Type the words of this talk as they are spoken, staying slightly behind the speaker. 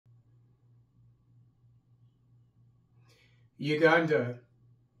Uganda.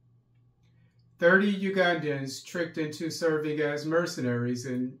 30 Ugandans tricked into serving as mercenaries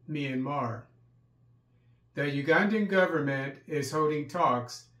in Myanmar. The Ugandan government is holding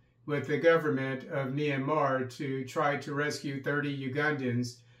talks with the government of Myanmar to try to rescue 30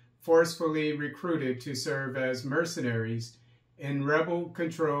 Ugandans forcefully recruited to serve as mercenaries in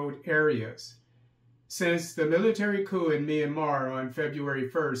rebel-controlled areas. Since the military coup in Myanmar on February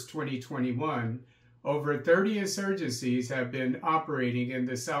 1st, 2021, over 30 insurgencies have been operating in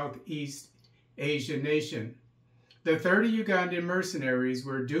the Southeast Asian nation. The 30 Ugandan mercenaries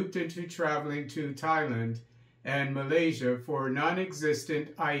were duped into traveling to Thailand and Malaysia for non-existent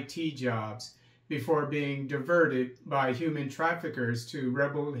IT jobs before being diverted by human traffickers to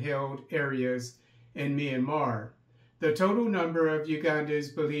rebel-held areas in Myanmar. The total number of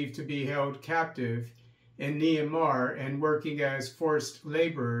Ugandans believed to be held captive in Myanmar and working as forced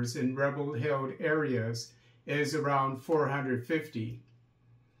laborers in rebel-held areas is around 450.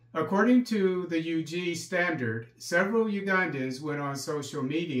 According to the UG Standard, several Ugandans went on social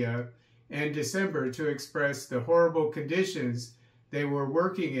media in December to express the horrible conditions they were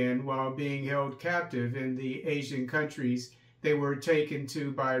working in while being held captive in the Asian countries they were taken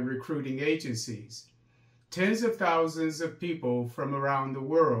to by recruiting agencies. Tens of thousands of people from around the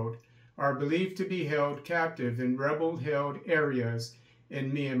world are believed to be held captive in rebel-held areas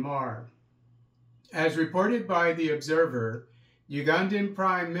in Myanmar. As reported by The Observer, Ugandan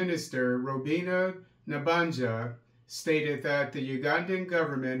Prime Minister Robina Nabanja stated that the Ugandan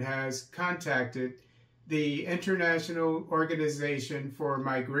government has contacted the International Organization for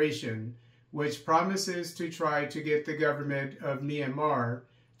Migration, which promises to try to get the government of Myanmar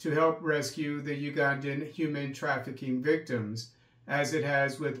to help rescue the Ugandan human trafficking victims, as it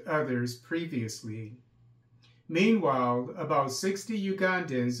has with others previously. Meanwhile, about 60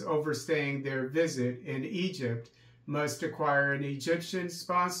 Ugandans overstaying their visit in Egypt must acquire an Egyptian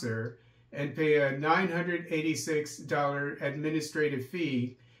sponsor and pay a $986 administrative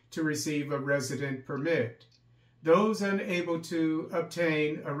fee to receive a resident permit. Those unable to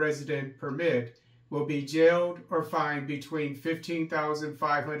obtain a resident permit will be jailed or fined between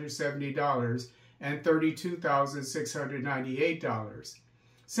 $15,570 and $32,698.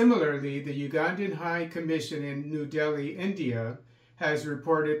 Similarly, the Ugandan High Commission in New Delhi, India, has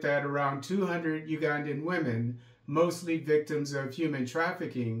reported that around 200 Ugandan women, mostly victims of human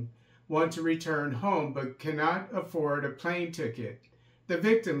trafficking, want to return home but cannot afford a plane ticket. The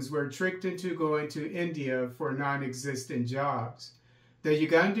victims were tricked into going to India for non-existent jobs. The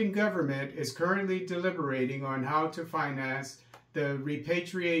Ugandan government is currently deliberating on how to finance the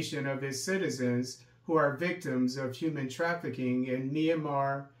repatriation of its citizens who are victims of human trafficking in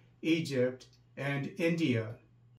Myanmar, Egypt, and India.